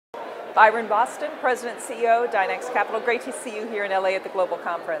Byron Boston, President and CEO, Dynex Capital. Great to see you here in LA at the Global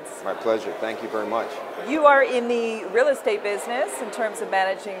Conference. My pleasure. Thank you very much. You are in the real estate business in terms of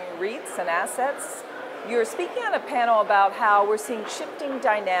managing REITs and assets. You're speaking on a panel about how we're seeing shifting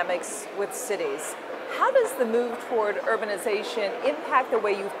dynamics with cities. How does the move toward urbanization impact the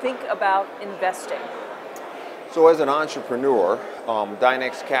way you think about investing? So as an entrepreneur,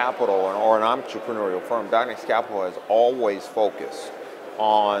 Dynex Capital, or an entrepreneurial firm, Dynex Capital has always focused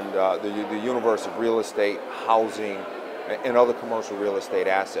on the universe of real estate, housing, and other commercial real estate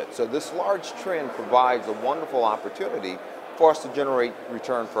assets. So this large trend provides a wonderful opportunity for us to generate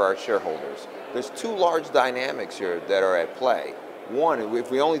return for our shareholders. There's two large dynamics here that are at play. One,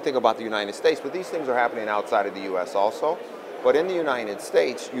 if we only think about the United States, but these things are happening outside of the U.S. also, but in the United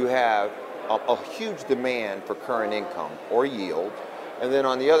States, you have a huge demand for current income or yield. And then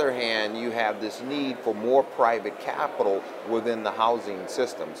on the other hand, you have this need for more private capital within the housing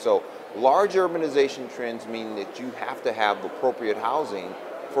system. So large urbanization trends mean that you have to have appropriate housing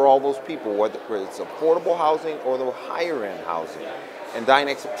for all those people, whether it's affordable housing or the higher end housing. And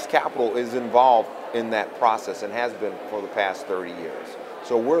Dynex Capital is involved in that process and has been for the past 30 years.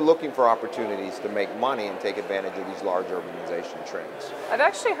 So we're looking for opportunities to make money and take advantage of these large urbanization trends. I've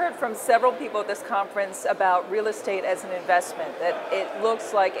actually heard from several people at this conference about real estate as an investment, that it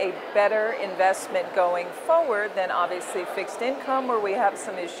looks like a better investment going forward than obviously fixed income, where we have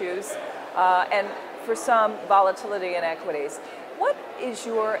some issues, and for some volatility in equities. What is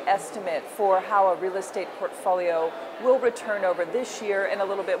your estimate for how a real estate portfolio will return over this year and a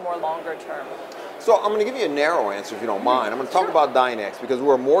little bit more longer term? So I'm going to give you a narrow answer if you don't mind. I'm going to talk about Dynex because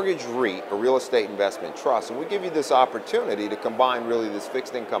we're a mortgage REIT, a real estate investment trust, and we give you this opportunity to combine really this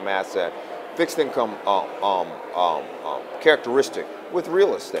fixed income asset, fixed income characteristic with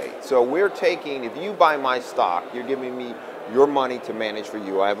real estate. So we're taking, if you buy my stock, you're giving me your money to manage for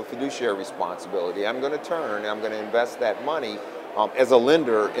you. I have a fiduciary responsibility. I'm going to turn and I'm going to invest that money as a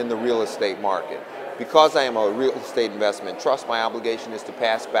lender in the real estate market. Because I am a real estate investment trust, my obligation is to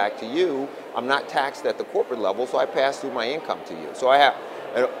pass back to you. I'm not taxed at the corporate level, so I pass through my income to you. So I have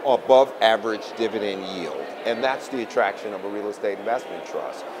an above average dividend yield, and that's the attraction of a real estate investment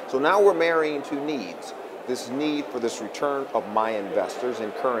trust. So now we're marrying two needs. This need for this return of my investors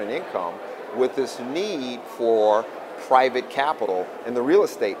in current income with this need for private capital in the real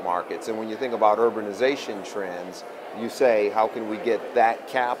estate markets. And when you think about urbanization trends, you say, how can we get that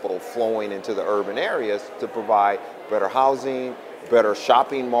capital flowing into the urban areas to provide better housing, better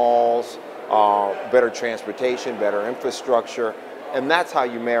shopping malls, better transportation, better infrastructure, and that's how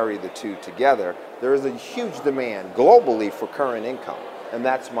you marry the two together. There is a huge demand globally for current income, and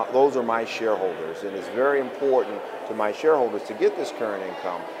those are my shareholders, and it's very important to my shareholders to get this current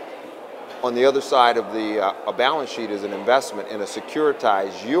income. On the other side of the balance sheet is an investment in a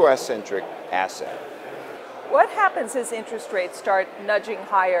securitized U.S.-centric asset. What happens as interest rates start nudging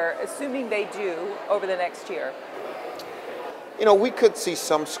higher, assuming they do, over the next year? You know, we could see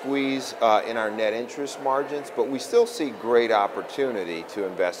some squeeze in our net interest margins, but we still see great opportunity to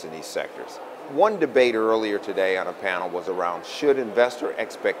invest in these sectors. One debate earlier today on a panel was around, should investor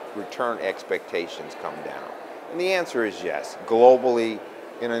return expectations come down? And the answer is yes. Globally,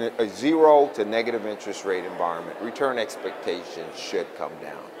 in a zero to negative interest rate environment, return expectations should come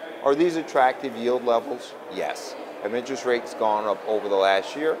down. Are these attractive yield levels? Yes. Have interest rates gone up over the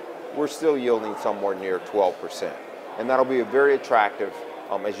last year? We're still yielding somewhere near 12%. And that'll be very attractive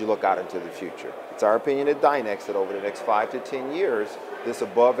as you look out into the future. It's our opinion at Dynex that over the next 5 to 10 years, this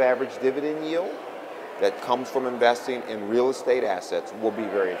above average dividend yield that comes from investing in real estate assets will be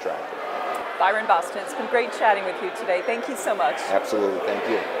very attractive. Byron Boston, it's been great chatting with you today. Thank you so much. Absolutely. Thank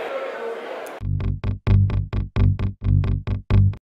you.